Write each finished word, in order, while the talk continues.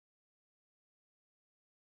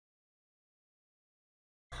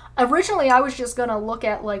Originally, I was just gonna look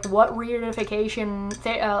at, like, what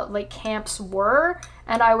reunification, like, camps were,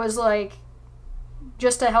 and I was like,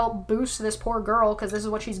 just to help boost this poor girl, because this is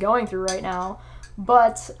what she's going through right now.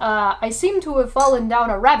 But I seem to have fallen down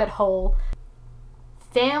a rabbit hole.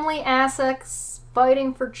 Family assets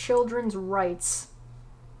fighting for children's rights.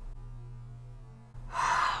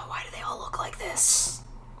 Why do they all look like this?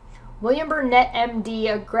 William Burnett,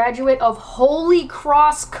 MD, a graduate of Holy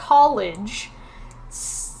Cross College,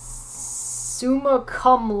 summa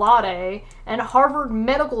cum laude, and Harvard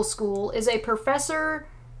Medical School, is a professor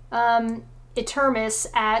emeritus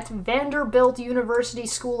at Vanderbilt University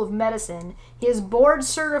School of Medicine. He is board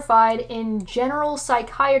certified in general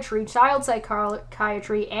psychiatry, child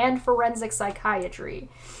psychiatry, and forensic psychiatry.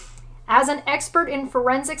 As an expert in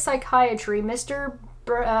forensic psychiatry, Mr.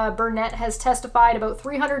 Burnett has testified about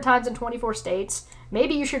 300 times in 24 states.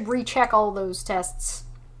 Maybe you should recheck all those tests.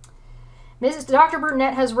 Dr.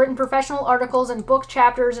 Burnett has written professional articles and book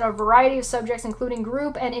chapters in a variety of subjects, including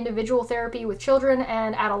group and individual therapy with children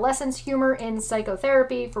and adolescents, humor in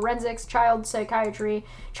psychotherapy, forensics, child psychiatry,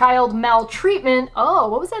 child maltreatment. Oh,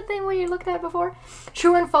 what was that thing we looked at before?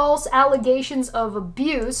 True and false allegations of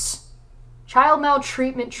abuse. Child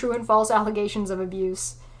maltreatment, true and false allegations of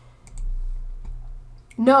abuse.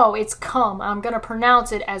 No, it's cum. I'm gonna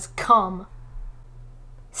pronounce it as cum.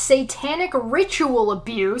 Satanic ritual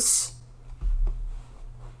abuse.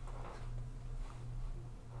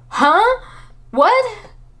 Huh? What?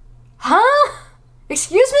 Huh?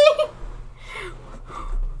 Excuse me?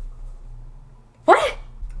 What?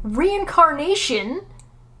 Reincarnation?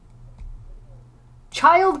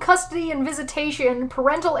 Child custody and visitation,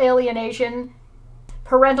 parental alienation,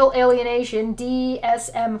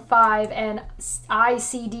 DSM-5 and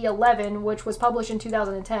ICD-11, which was published in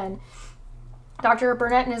 2010. Dr.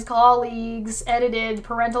 Burnett and his colleagues edited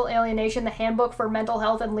Parental Alienation, the Handbook for Mental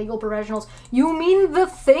Health and Legal Professionals. You mean the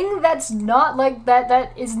thing that's not, like,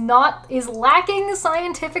 that is lacking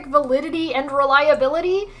scientific validity and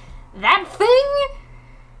reliability? That thing?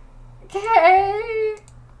 Okay.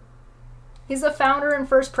 He's the founder and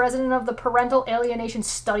first president of the Parental Alienation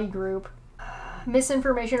Study Group.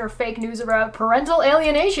 Misinformation or fake news about parental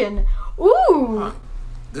alienation. Ooh!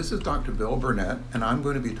 This is Dr. Bill Burnett, and I'm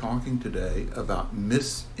going to be talking today about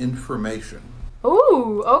misinformation.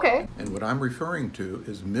 Ooh, okay. And what I'm referring to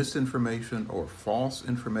is misinformation or false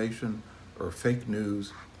information or fake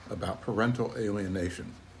news about parental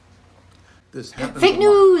alienation. This happens Fake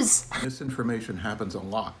news! Misinformation happens a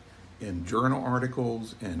lot in journal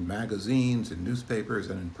articles, in magazines, in newspapers,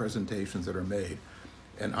 and in presentations that are made.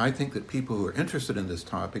 And I think that people who are interested in this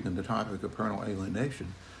topic and the topic of parental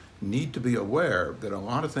alienation need to be aware that a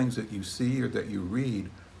lot of things that you see or that you read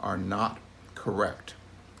are not correct.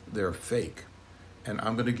 They're fake. And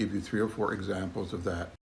I'm going to give you 3 or 4 examples of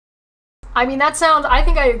that. I mean, I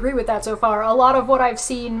think I agree with that so far. A lot of what I've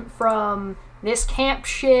seen from this camp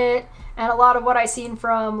shit, and a lot of what I've seen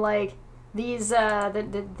from, like, these, the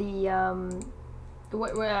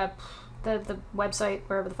website,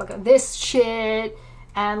 wherever the fuck, this shit,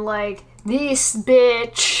 and, like, this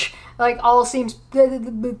bitch, like, all seems,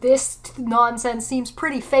 this nonsense seems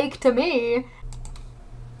pretty fake to me.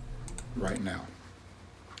 Right now.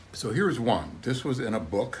 So here's one. This was in a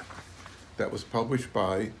book that was published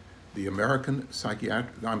by the American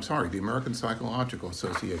Psychological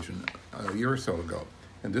Association a year or so ago.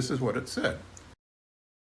 And this is what it said.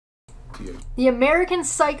 The American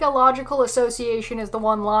Psychological Association is the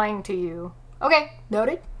one lying to you. Okay,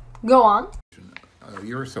 noted. Go on. A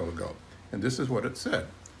year or so ago. And this is what it said.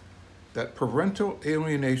 That parental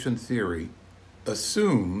alienation theory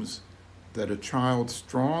assumes that a child's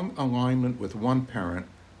strong alignment with one parent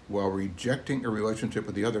while rejecting a relationship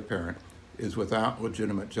with the other parent is without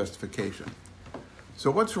legitimate justification.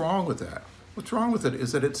 So what's wrong with that? What's wrong with it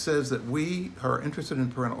is that it says that we are interested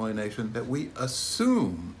in parental alienation, that we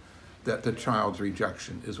assume that the child's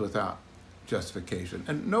rejection is without justification.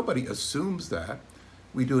 And nobody assumes that.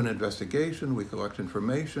 We do an investigation, we collect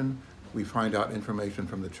information, we find out information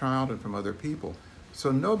from the child and from other people.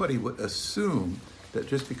 So nobody would assume that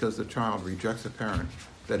just because the child rejects a parent,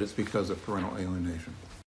 that it's because of parental alienation.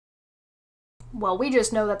 Well, we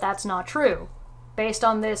just know that that's not true, based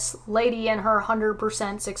on this lady and her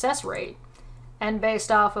 100% success rate, and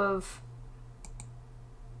based off of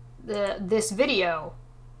this video,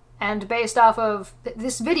 and based off of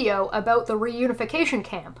this video about the reunification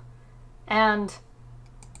camp, and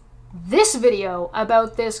this video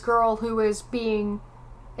about this girl who has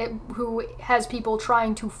people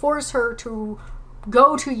trying to force her to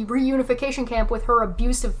go to reunification camp with her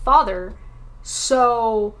abusive father.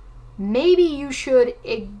 So maybe you should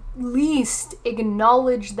at least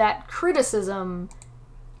acknowledge that criticism,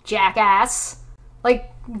 jackass.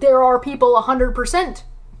 Like, there are people 100%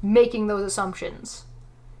 making those assumptions.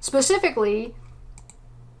 Specifically,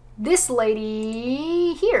 this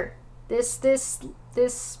lady here. This,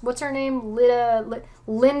 what's her name?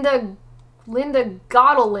 Linda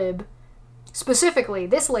Gottlieb. Specifically,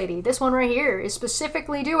 this lady, this one right here, is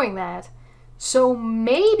specifically doing that. So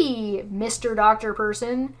maybe, Mr. Doctor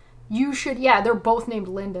Person, you should, yeah, they're both named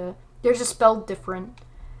Linda. They're just spelled different.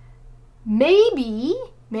 Maybe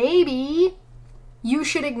you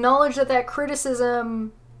should acknowledge that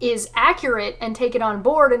criticism is accurate and take it on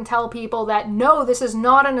board and tell people that, no, this is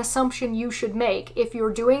not an assumption you should make. If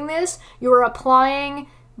you're doing this, you're applying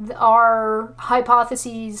our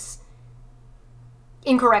hypotheses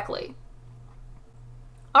incorrectly.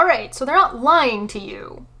 All right, so they're not lying to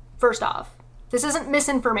you, first off. This isn't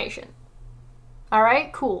misinformation. All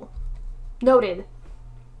right, cool. Noted.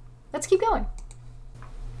 Let's keep going.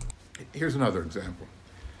 Here's another example.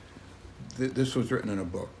 This was written in a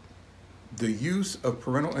book. The use of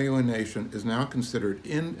parental alienation is now considered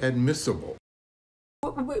inadmissible.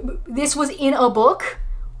 This was in a book?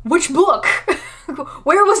 Which book?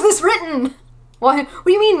 Where was this written? What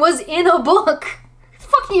do you mean was in a book?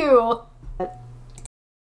 Fuck you.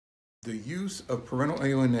 The use of parental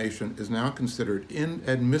alienation is now considered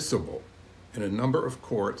inadmissible in a number of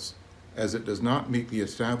courts as it does not meet the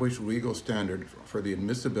established legal standard for the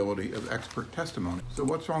admissibility of expert testimony. So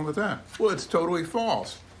what's wrong with that? Well, it's totally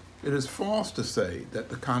false. It is false to say that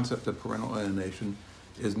the concept of parental alienation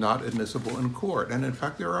is not admissible in court. And in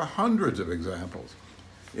fact, there are hundreds of examples.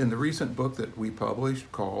 In the recent book that we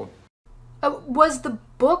published called... was the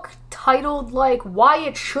book titled, like, Why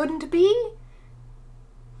It Shouldn't Be?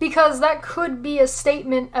 Because that could be a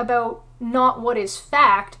statement about not what is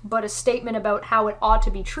fact, but a statement about how it ought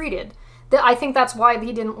to be treated. I think that's why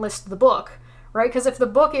he didn't list the book, right? Because if the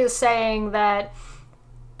book is saying that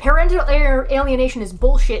parental alienation is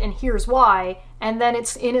bullshit and here's why, and then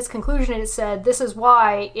it's in its conclusion it said this is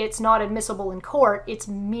why it's not admissible in court, it's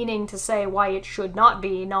meaning to say why it should not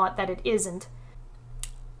be, not that it isn't.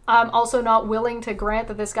 I'm also not willing to grant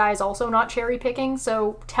that this guy is also not cherry picking,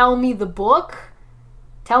 so tell me the book.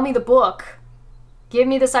 Tell me the book. Give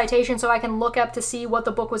me the citation so I can look up to see what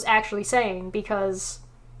the book was actually saying, because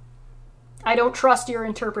I don't trust your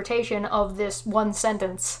interpretation of this one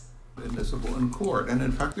sentence. Admissible in court. And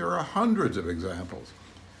in fact, there are hundreds of examples.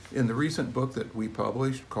 In the recent book that we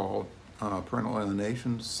published called Parental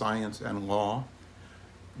Alienation, Science and Law,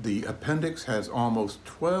 the appendix has almost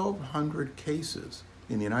 1,200 cases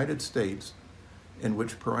in the United States in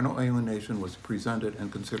which parental alienation was presented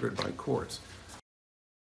and considered by courts.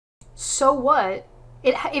 So what?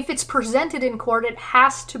 If it's presented in court, it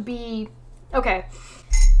has to be... Okay.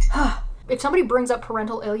 If somebody brings up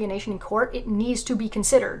parental alienation in court, it needs to be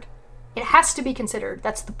considered. It has to be considered.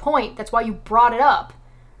 That's the point. That's why you brought it up,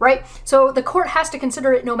 right? So the court has to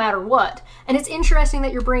consider it no matter what. And it's interesting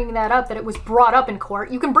that you're bringing that up, that it was brought up in court.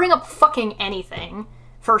 You can bring up fucking anything,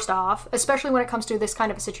 first off, especially when it comes to this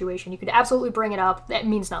kind of a situation. You could absolutely bring it up. That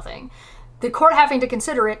means nothing. The court having to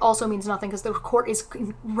consider it also means nothing because the court is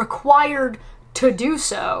required to do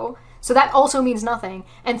so. So that also means nothing.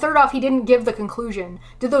 And third off, he didn't give the conclusion.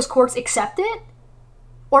 Did those courts accept it?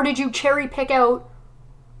 Or did you cherry pick out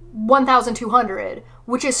 1,200,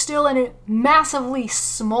 which is still a massively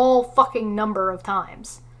small fucking number of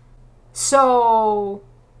times? So,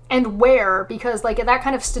 and where? Because like that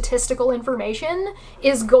kind of statistical information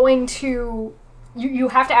is going to... You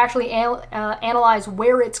have to actually analyze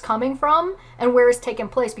where it's coming from and where it's taken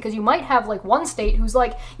place, because you might have like one state who's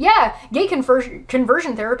like, yeah, gay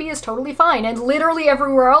conversion therapy is totally fine, and literally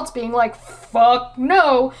everywhere else being like, fuck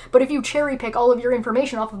no. But if you cherry pick all of your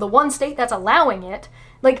information off of the one state that's allowing it,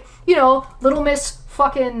 like, you know, Little Miss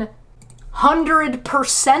fucking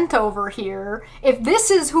 100% over here, if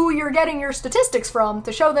this is who you're getting your statistics from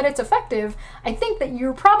to show that it's effective, I think that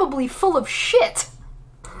you're probably full of shit.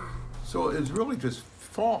 So it's really just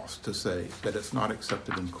false to say that it's not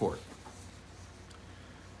accepted in court.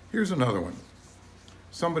 Here's another one.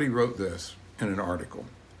 Somebody wrote this in an article.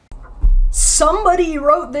 Somebody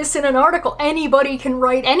wrote this in an article. Anybody can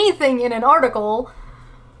write anything in an article.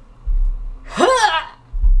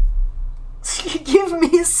 Give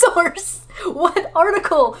me a source. What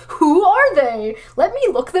article? Who are they? Let me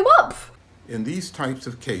look them up. In these types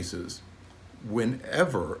of cases,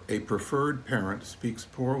 whenever a preferred parent speaks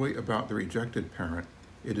poorly about the rejected parent,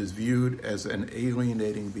 it is viewed as an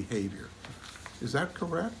alienating behavior. Is that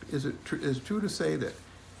correct? Is it true to say that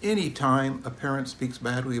any time a parent speaks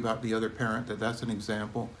badly about the other parent, that's an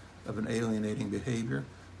example of an alienating behavior?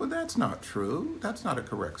 Well, that's not true. That's not a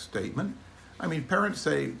correct statement. I mean, parents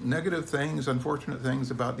say negative things, unfortunate things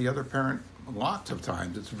about the other parent lots of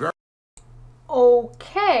times. It's very...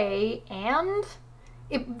 Okay, and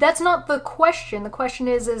that's not the question. The question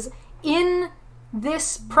is in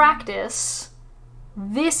this practice,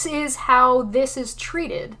 this is how this is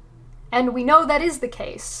treated. And we know that is the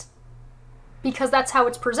case because that's how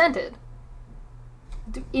it's presented.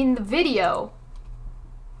 In the video,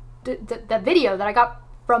 the video that I got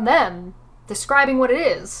from them describing what it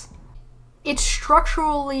is, it's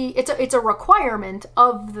structurally, it's a requirement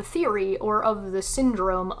of the theory or of the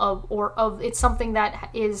syndrome of it's something that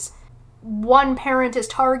is one parent is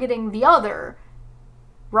targeting the other,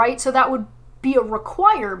 right? So that would be a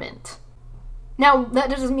requirement. Now, that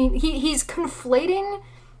doesn't mean he's conflating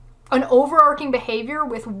an overarching behavior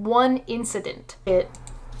with one incident.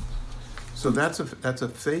 So that's a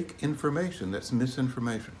fake information. That's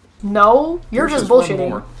misinformation. No, you're Here's just one bullshitting.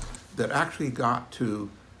 more that actually got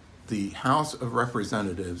to the House of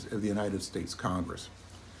Representatives of the United States Congress.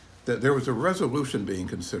 That there was a resolution being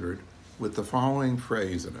considered with the following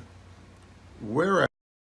phrase in it. Whereas...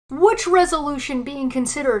 Which resolution being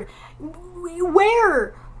considered?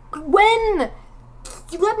 Where? When?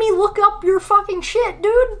 Let me look up your fucking shit,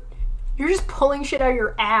 dude. You're just pulling shit out of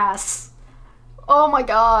your ass. Oh my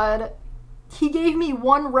god. He gave me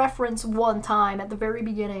one reference one time at the very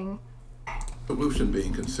beginning. Resolution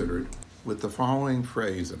being considered with the following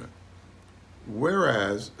phrase in it.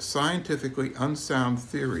 Whereas scientifically unsound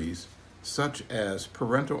theories such as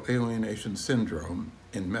parental alienation syndrome,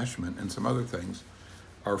 enmeshment, and some other things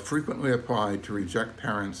are frequently applied to reject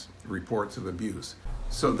parents' reports of abuse.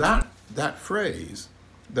 So that phrase,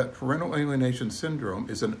 that parental alienation syndrome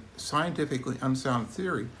is a scientifically unsound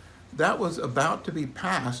theory, that was about to be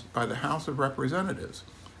passed by the House of Representatives.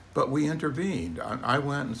 But we intervened. I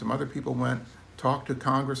went and some other people went, talked to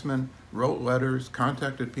congressmen, wrote letters,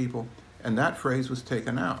 contacted people, and that phrase was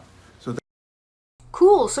taken out. So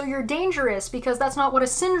cool, so you're dangerous because that's not what a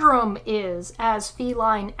syndrome is, as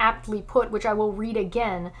Feline aptly put, which I will read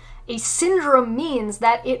again. A syndrome means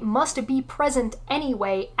that it must be present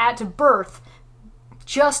anyway at birth,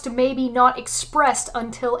 just maybe not expressed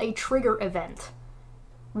until a trigger event.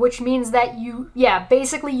 Which means that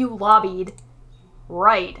basically you lobbied.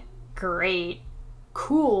 Right. Great.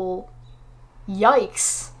 Cool.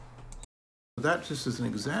 Yikes. that just is an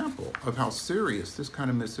example of how serious this kind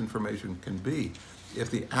of misinformation can be. If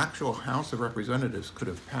the actual House of Representatives could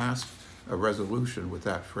have passed a resolution with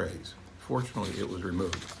that phrase. Fortunately, it was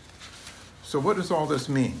removed. So what does all this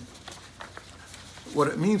mean? What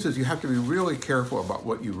it means is you have to be really careful about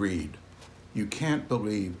what you read. You can't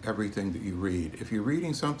believe everything that you read. If you're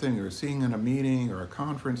reading something or seeing in a meeting or a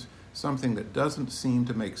conference something that doesn't seem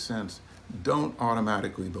to make sense, don't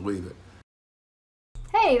automatically believe it.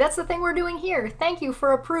 Hey, that's the thing we're doing here. Thank you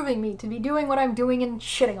for approving me to be doing what I'm doing and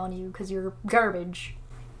shitting on you because you're garbage.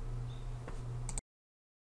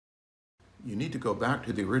 You need to go back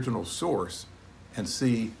to the original source and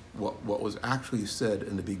see what was actually said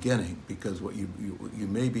in the beginning, because what you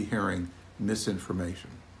may be hearing misinformation.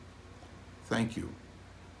 Thank you.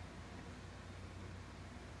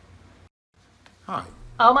 Hi.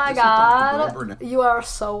 Oh my This is Dr. Bill god, Burnett. you are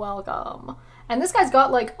so welcome. And this guy's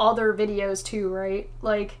got like other videos too, right?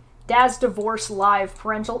 Like Dad's Divorce Live,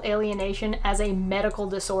 Parental Alienation as a Medical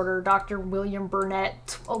Disorder, Dr. William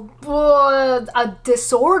Burnett. Oh, a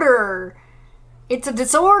disorder. It's a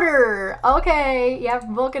disorder. Okay, yeah,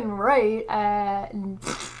 fucking right.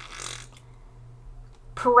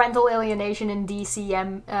 Parental Alienation in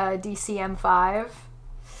DCM-5.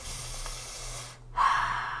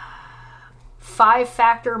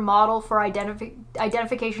 5-factor model for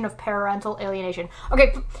identification of parental alienation.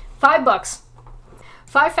 Okay, $5.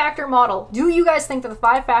 5-factor model. Do you guys think that the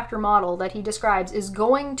 5-factor model that he describes is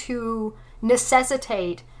going to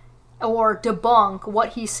necessitate or debunk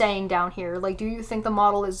what he's saying down here? Like, do you think the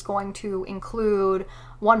model is going to include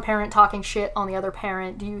one parent talking shit on the other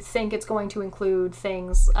parent? Do you think it's going to include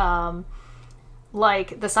things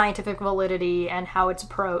like the scientific validity and how it's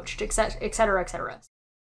approached, etc., etc.?